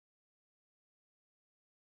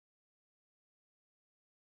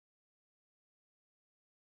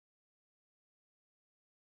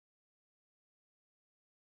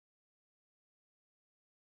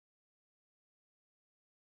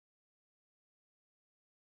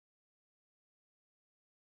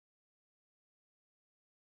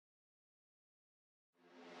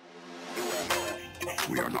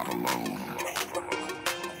We are not alone.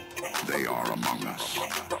 They are among us.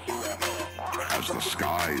 As the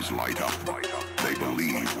skies light up, they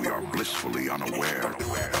believe we are blissfully unaware.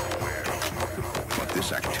 But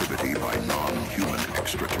this activity by non-human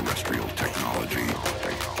extraterrestrial technology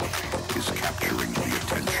is capturing the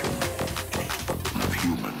attention of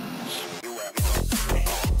humans.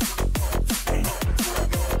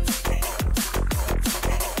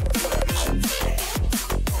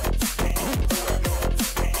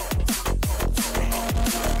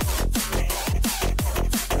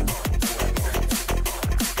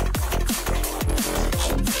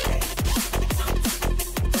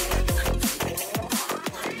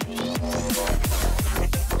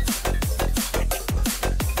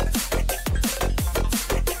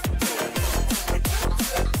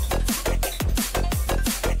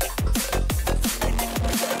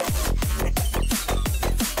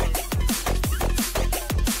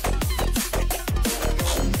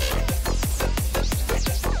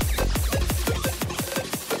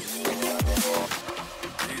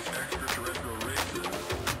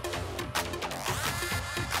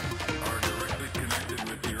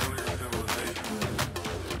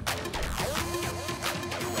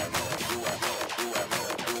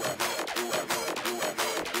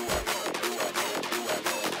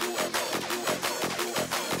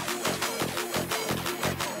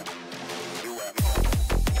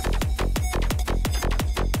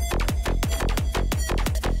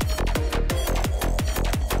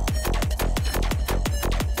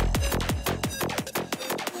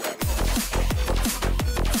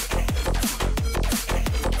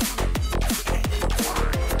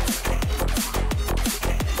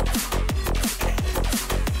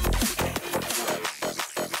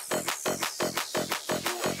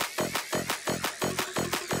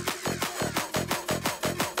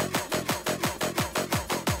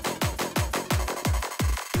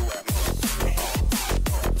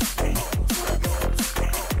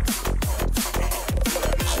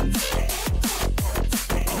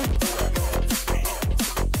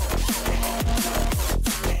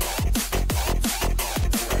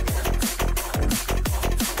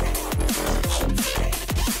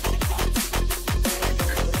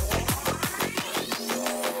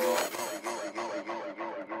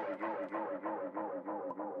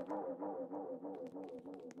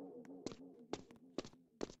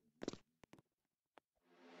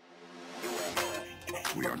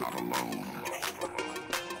 We are not alone.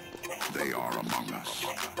 They are among us.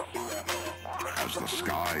 As the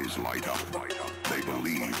skies light up, they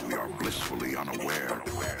believe we are blissfully unaware.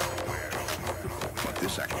 But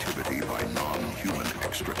this activity by non-human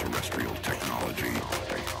extraterrestrial technology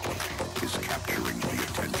is capturing the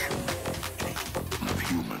attention of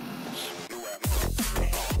humans.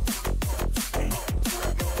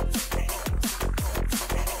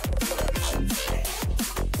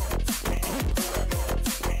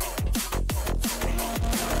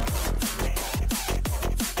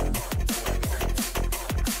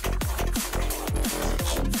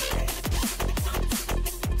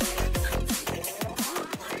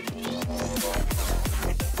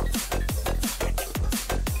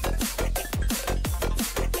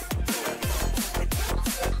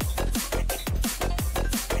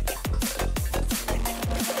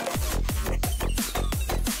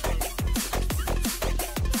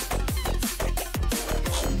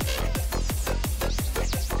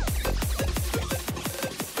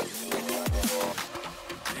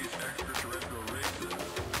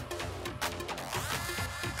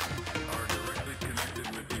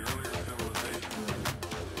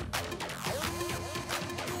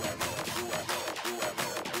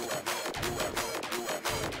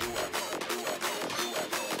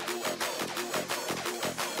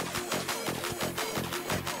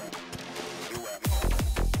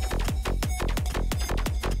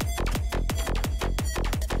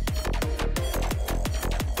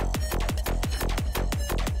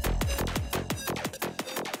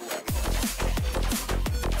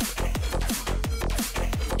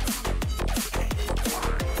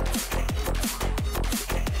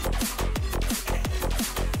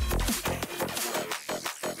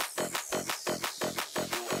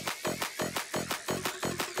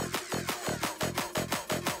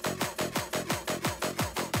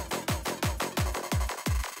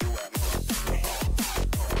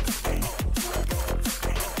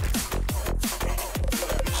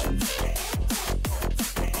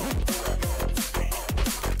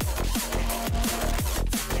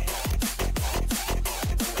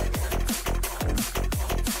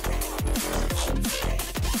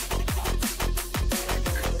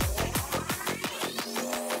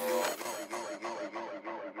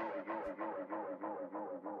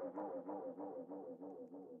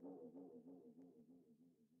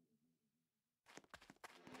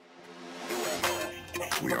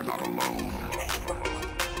 We are not alone.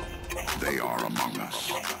 They are among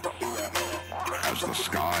us. As the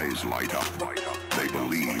skies light up, they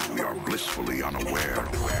believe we are blissfully unaware.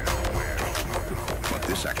 But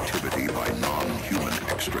this activity by non-human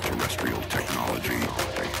extraterrestrial technology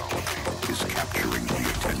is capturing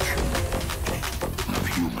the attention of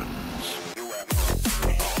humans.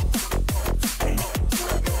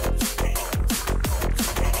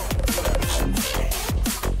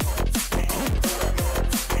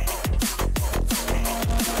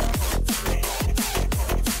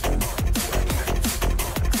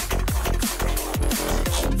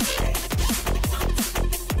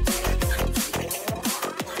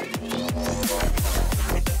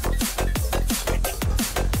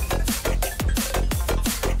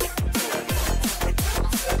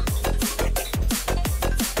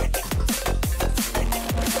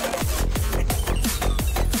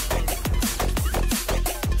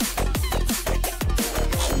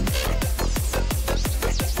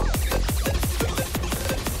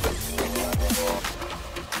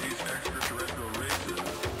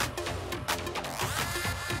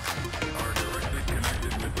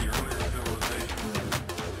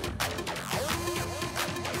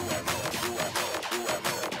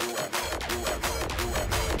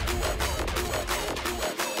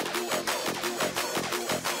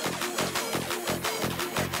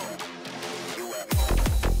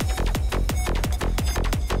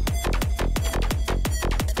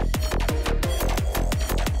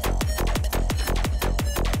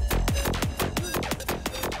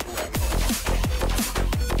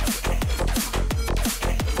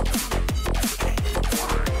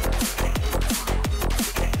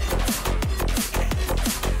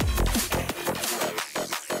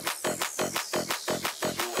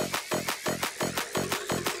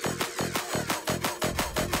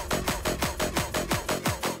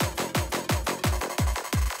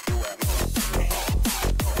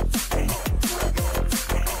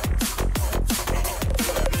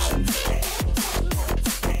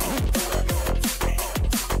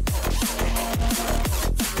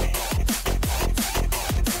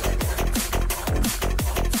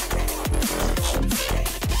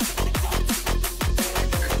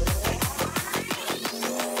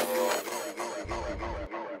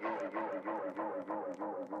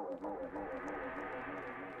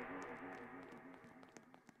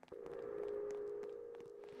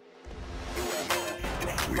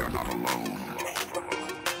 We are not alone.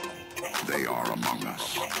 They are among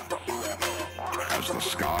us. As the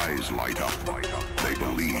skies light up, they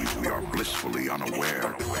believe we are blissfully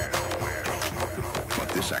unaware. But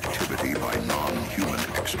this activity by non-human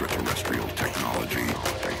extraterrestrial technology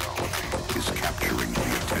is capturing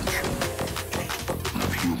the attention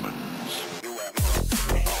of humans.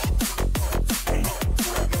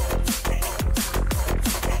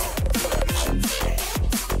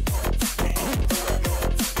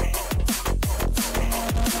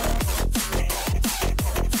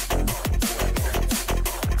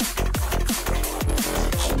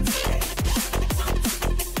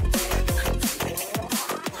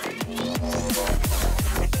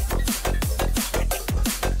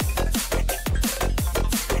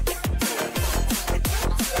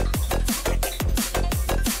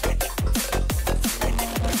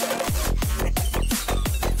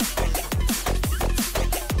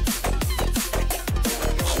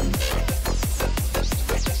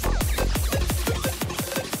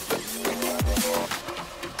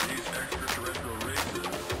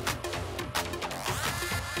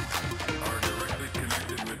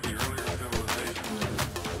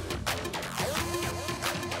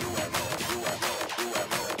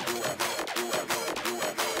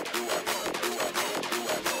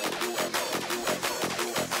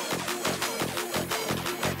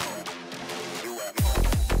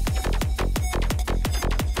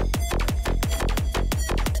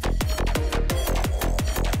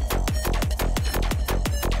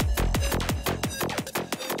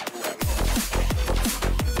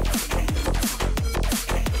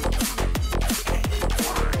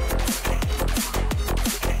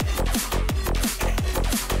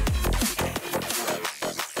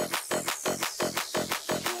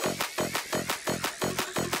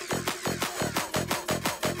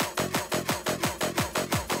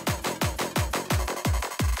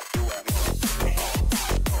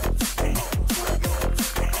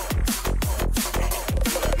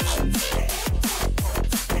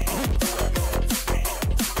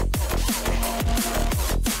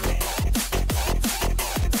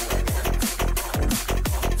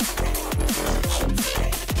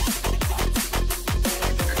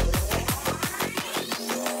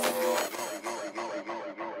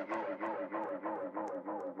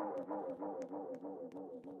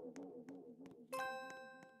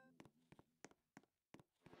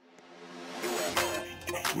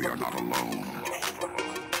 We are not alone.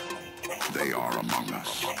 They are among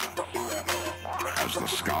us. As the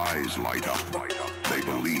skies light up, they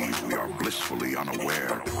believe we are blissfully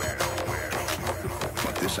unaware.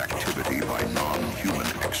 But this activity by non-human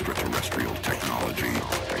extraterrestrial technology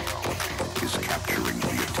is capturing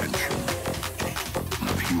the attention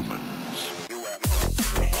of humans.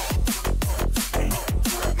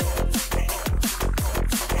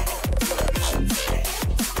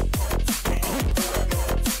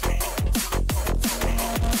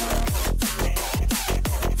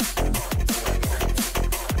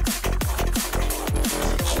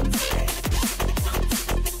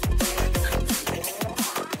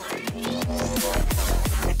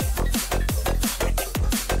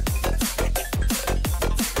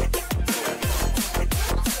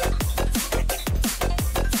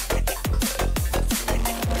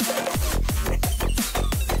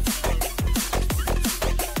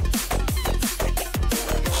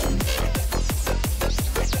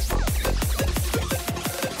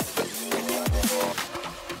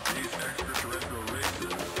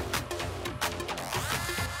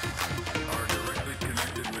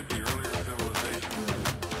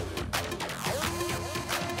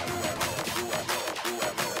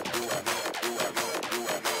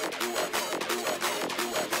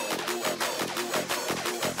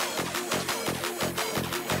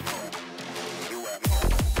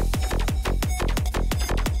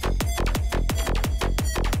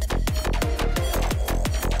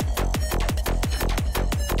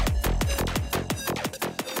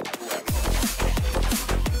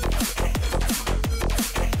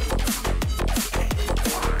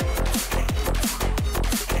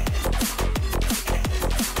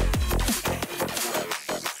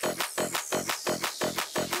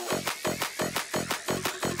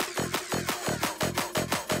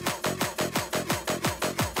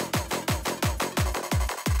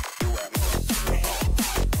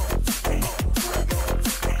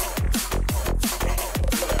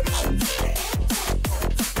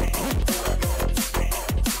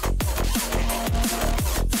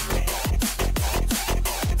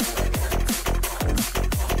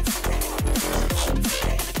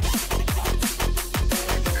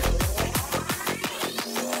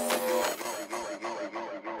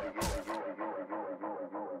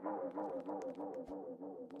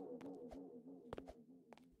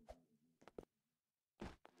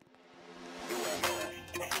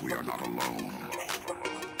 We are not alone.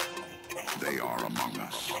 They are among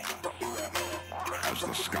us. As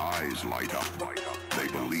the skies light up, they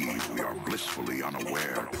believe we are blissfully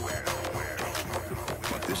unaware.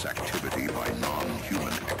 But this activity by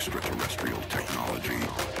non-human extraterrestrial technology